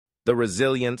The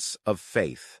resilience of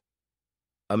faith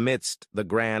amidst the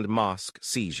Grand Mosque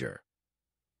seizure.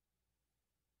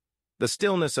 The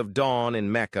stillness of dawn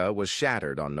in Mecca was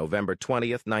shattered on November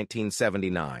 20th,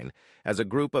 1979, as a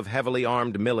group of heavily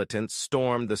armed militants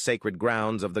stormed the sacred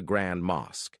grounds of the Grand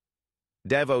Mosque.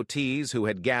 Devotees who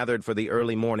had gathered for the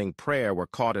early morning prayer were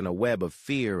caught in a web of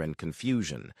fear and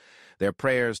confusion, their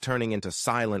prayers turning into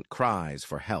silent cries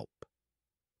for help.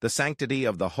 The sanctity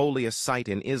of the holiest site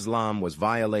in Islam was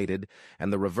violated,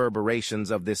 and the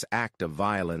reverberations of this act of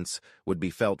violence would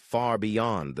be felt far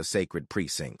beyond the sacred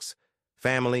precincts.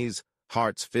 Families,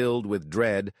 hearts filled with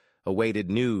dread,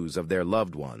 awaited news of their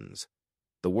loved ones.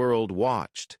 The world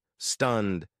watched,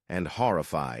 stunned and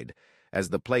horrified, as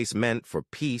the place meant for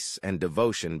peace and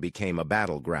devotion became a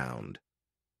battleground.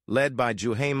 Led by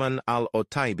Juhayman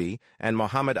al-Otaybi and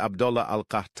Muhammad Abdullah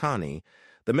al-Qahtani,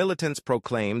 the militants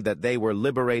proclaimed that they were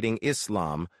liberating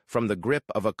Islam from the grip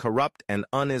of a corrupt and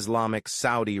un-Islamic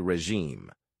Saudi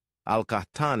regime.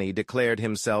 Al-Qahtani declared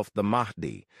himself the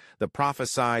Mahdi, the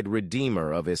prophesied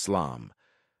redeemer of Islam,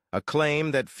 a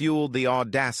claim that fueled the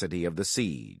audacity of the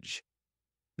siege.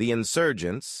 The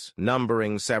insurgents,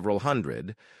 numbering several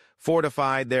hundred,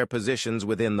 fortified their positions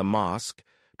within the mosque,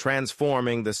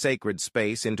 transforming the sacred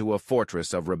space into a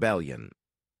fortress of rebellion.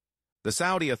 The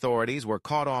Saudi authorities were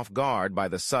caught off guard by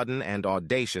the sudden and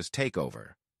audacious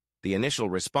takeover. The initial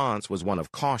response was one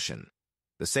of caution.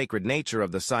 The sacred nature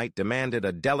of the site demanded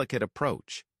a delicate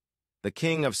approach. The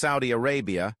King of Saudi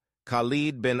Arabia,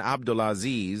 Khalid bin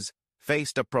Abdulaziz,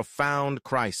 faced a profound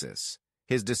crisis.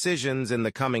 His decisions in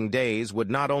the coming days would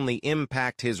not only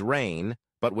impact his reign,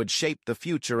 but would shape the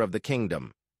future of the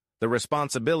kingdom. The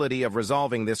responsibility of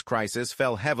resolving this crisis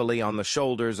fell heavily on the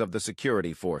shoulders of the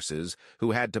security forces,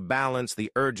 who had to balance the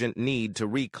urgent need to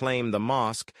reclaim the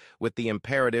mosque with the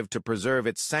imperative to preserve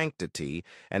its sanctity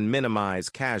and minimize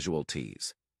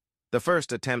casualties. The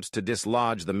first attempts to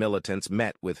dislodge the militants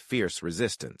met with fierce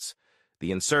resistance.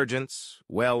 The insurgents,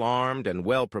 well-armed and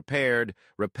well-prepared,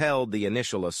 repelled the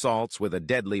initial assaults with a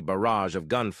deadly barrage of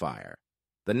gunfire.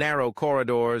 The narrow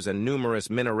corridors and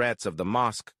numerous minarets of the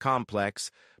mosque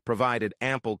complex provided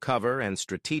ample cover and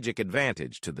strategic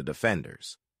advantage to the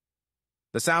defenders.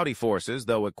 The Saudi forces,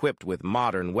 though equipped with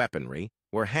modern weaponry,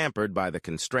 were hampered by the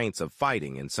constraints of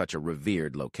fighting in such a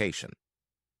revered location.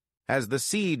 As the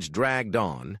siege dragged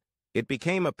on, it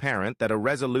became apparent that a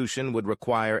resolution would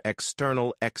require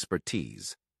external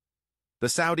expertise. The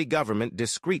Saudi government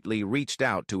discreetly reached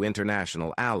out to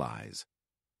international allies.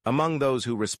 Among those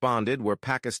who responded were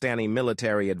Pakistani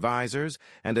military advisors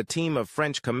and a team of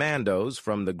French commandos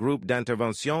from the Groupe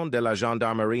d'Intervention de la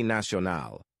Gendarmerie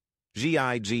Nationale,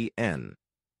 GIGN.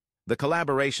 The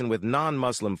collaboration with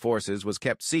non-Muslim forces was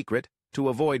kept secret to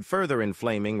avoid further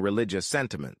inflaming religious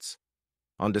sentiments.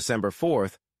 On December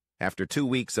 4th, after 2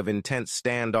 weeks of intense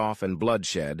standoff and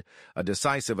bloodshed, a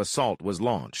decisive assault was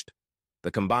launched.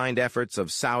 The combined efforts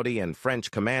of Saudi and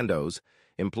French commandos,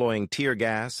 employing tear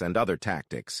gas and other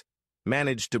tactics,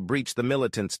 managed to breach the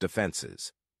militants'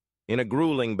 defenses. In a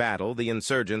grueling battle, the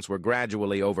insurgents were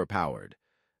gradually overpowered.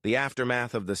 The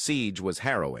aftermath of the siege was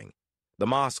harrowing. The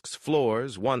mosque's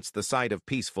floors, once the site of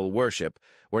peaceful worship,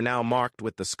 were now marked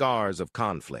with the scars of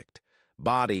conflict.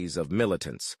 Bodies of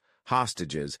militants,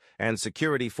 hostages, and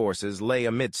security forces lay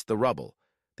amidst the rubble.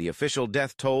 The official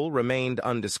death toll remained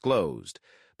undisclosed,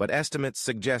 but estimates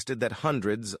suggested that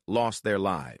hundreds lost their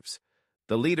lives.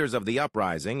 The leaders of the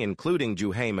uprising, including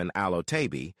Juhayman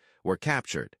al-Otaybi, were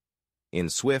captured. In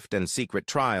swift and secret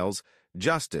trials,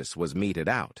 justice was meted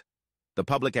out. The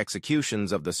public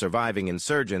executions of the surviving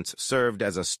insurgents served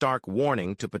as a stark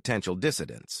warning to potential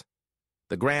dissidents.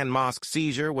 The Grand Mosque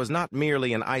seizure was not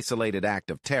merely an isolated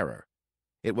act of terror.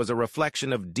 It was a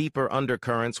reflection of deeper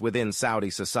undercurrents within Saudi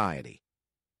society.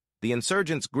 The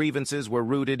insurgents' grievances were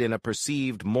rooted in a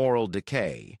perceived moral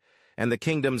decay, and the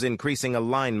kingdom's increasing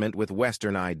alignment with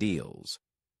Western ideals.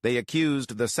 They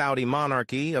accused the Saudi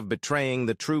monarchy of betraying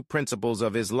the true principles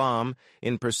of Islam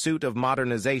in pursuit of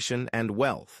modernization and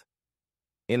wealth.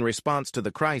 In response to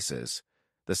the crisis,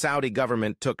 the Saudi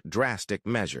government took drastic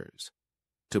measures.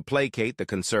 To placate the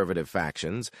conservative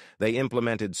factions, they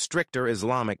implemented stricter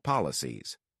Islamic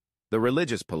policies. The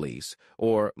religious police,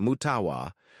 or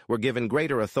mutawa, were given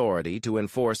greater authority to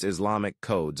enforce Islamic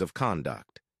codes of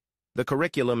conduct. The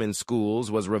curriculum in schools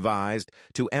was revised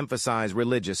to emphasize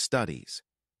religious studies.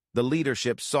 The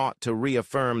leadership sought to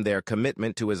reaffirm their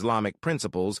commitment to Islamic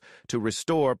principles to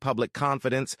restore public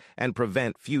confidence and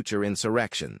prevent future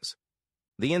insurrections.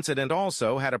 The incident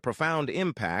also had a profound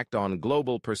impact on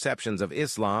global perceptions of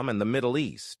Islam and the Middle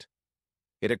East.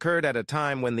 It occurred at a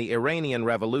time when the Iranian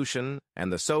Revolution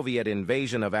and the Soviet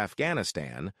invasion of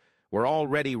Afghanistan were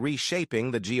already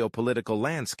reshaping the geopolitical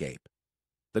landscape.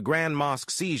 The Grand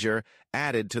Mosque seizure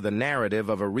added to the narrative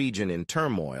of a region in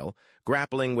turmoil,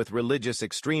 grappling with religious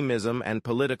extremism and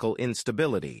political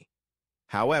instability.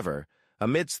 However,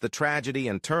 amidst the tragedy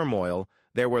and turmoil,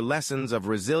 there were lessons of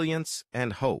resilience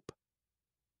and hope.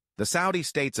 The Saudi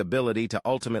state's ability to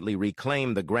ultimately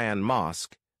reclaim the Grand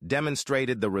Mosque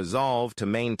demonstrated the resolve to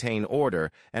maintain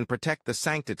order and protect the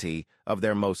sanctity of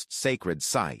their most sacred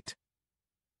site.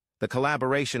 The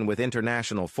collaboration with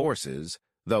international forces,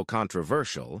 though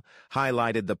controversial,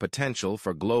 highlighted the potential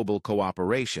for global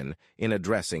cooperation in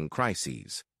addressing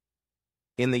crises.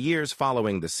 In the years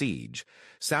following the siege,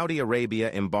 Saudi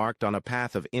Arabia embarked on a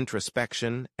path of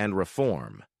introspection and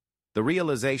reform. The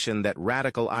realization that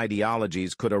radical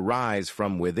ideologies could arise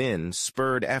from within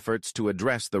spurred efforts to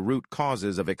address the root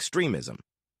causes of extremism.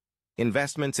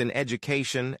 Investments in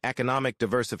education, economic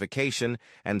diversification,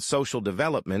 and social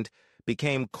development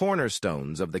became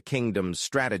cornerstones of the kingdom's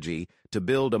strategy to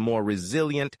build a more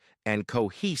resilient and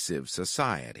cohesive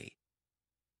society.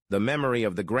 The memory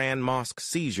of the Grand Mosque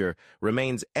seizure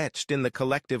remains etched in the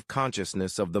collective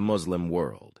consciousness of the Muslim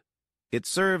world. It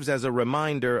serves as a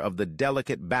reminder of the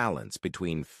delicate balance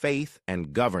between faith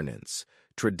and governance,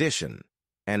 tradition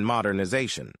and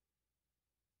modernization.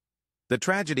 The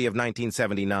tragedy of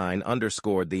 1979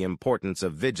 underscored the importance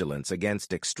of vigilance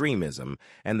against extremism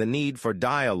and the need for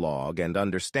dialogue and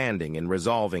understanding in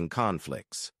resolving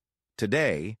conflicts.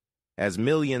 Today, as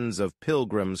millions of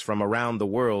pilgrims from around the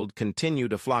world continue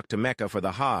to flock to Mecca for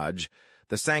the Hajj,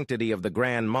 the sanctity of the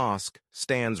Grand Mosque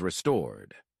stands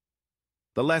restored.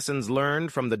 The lessons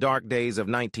learned from the dark days of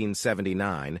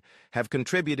 1979 have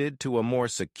contributed to a more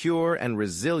secure and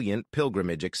resilient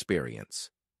pilgrimage experience.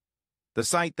 The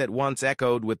site that once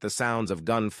echoed with the sounds of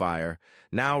gunfire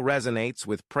now resonates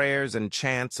with prayers and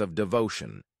chants of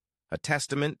devotion, a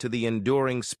testament to the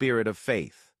enduring spirit of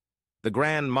faith. The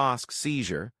Grand Mosque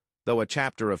seizure, though a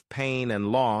chapter of pain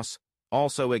and loss,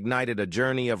 also ignited a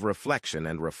journey of reflection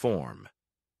and reform.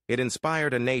 It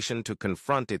inspired a nation to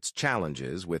confront its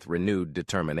challenges with renewed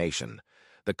determination.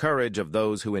 The courage of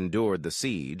those who endured the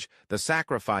siege, the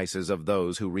sacrifices of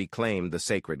those who reclaimed the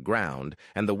sacred ground,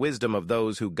 and the wisdom of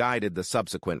those who guided the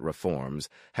subsequent reforms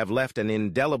have left an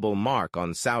indelible mark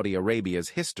on Saudi Arabia's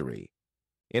history.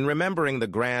 In remembering the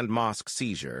Grand Mosque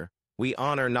seizure, we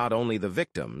honor not only the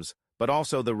victims, but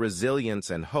also the resilience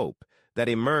and hope that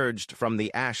emerged from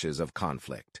the ashes of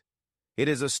conflict. It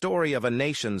is a story of a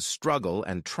nation's struggle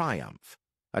and triumph,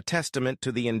 a testament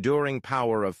to the enduring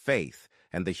power of faith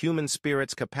and the human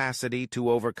spirit's capacity to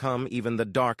overcome even the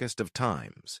darkest of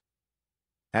times.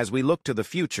 As we look to the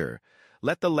future,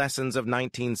 let the lessons of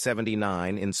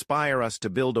 1979 inspire us to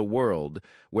build a world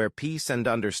where peace and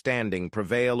understanding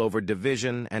prevail over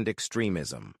division and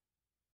extremism.